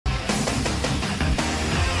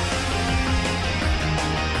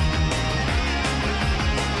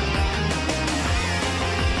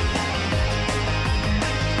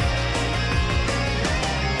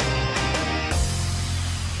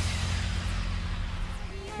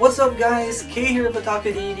What's up guys, Kay here of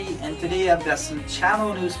Otaku Deity, and today I've got some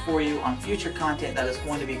channel news for you on future content that is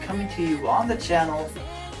going to be coming to you on the channel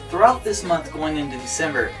throughout this month going into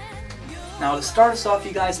December. Now to start us off,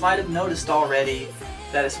 you guys might have noticed already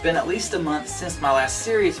that it's been at least a month since my last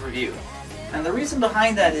series review. And the reason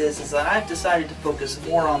behind that is that I've decided to focus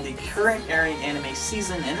more on the current airing anime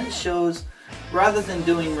season and its shows rather than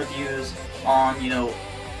doing reviews on,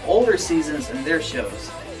 older seasons and their shows.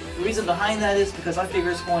 The reason behind that is because I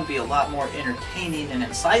figure it's going to be a lot more entertaining and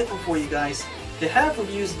insightful for you guys to have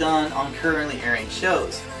reviews done on currently airing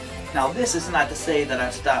shows. Now this is not to say that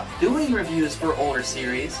I've stopped doing reviews for older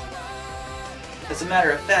series. As a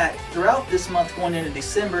matter of fact, throughout this month going into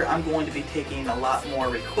December, I'm going to be taking a lot more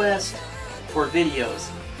requests for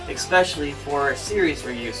videos, especially for series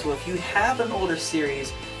reviews. So if you have an older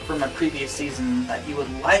series from a previous season that you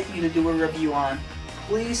would like me to do a review on,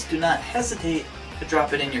 please do not hesitate to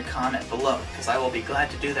drop it in your comment below, because I will be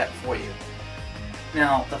glad to do that for you.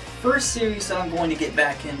 Now, the first series that I'm going to get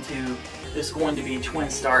back into is going to be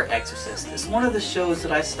Twin Star Exorcist. It's one of the shows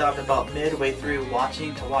that I stopped about midway through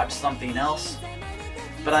watching to watch something else.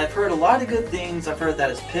 But I've heard a lot of good things. I've heard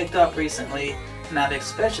that it's picked up recently, and I've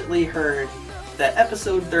especially heard that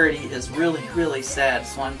episode 30 is really sad,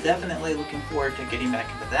 so I'm definitely looking forward to getting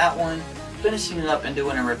back into that one, finishing it up and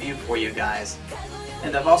doing a review for you guys.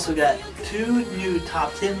 And I've also got 2 new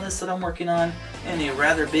top 10 lists that I'm working on, and a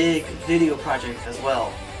rather big video project as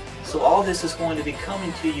well. So all this is going to be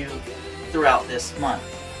coming to you throughout this month.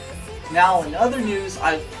 Now in other news,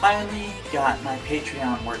 I've finally got my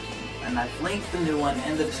Patreon working, and I've linked the new one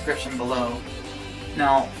in the description below.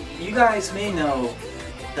 Now, you guys may know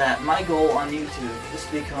that my goal on YouTube is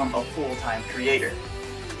to become a full-time creator.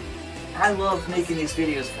 I love making these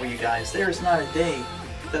videos for you guys. There is not a day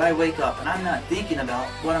that I wake up and I'm not thinking about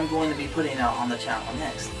what I'm going to be putting out on the channel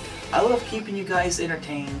next. I love keeping you guys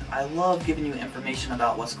entertained. I love giving you information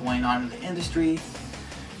about what's going on in the industry.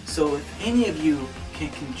 So if any of you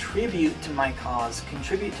can contribute to my cause,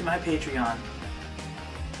 contribute to my Patreon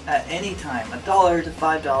at any time, $1 to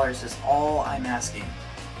 $5 is all I'm asking.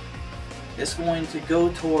 It's going to go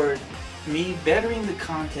toward me bettering the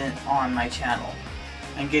content on my channel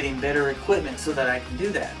and getting better equipment so that I can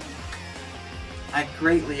do that. I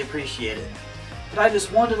greatly appreciate it. But I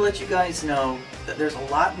just wanted to let you guys know that there's a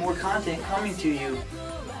lot more content coming to you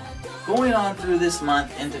going on through this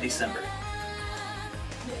month into December.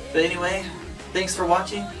 But anyway, thanks for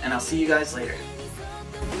watching, and I'll see you guys later.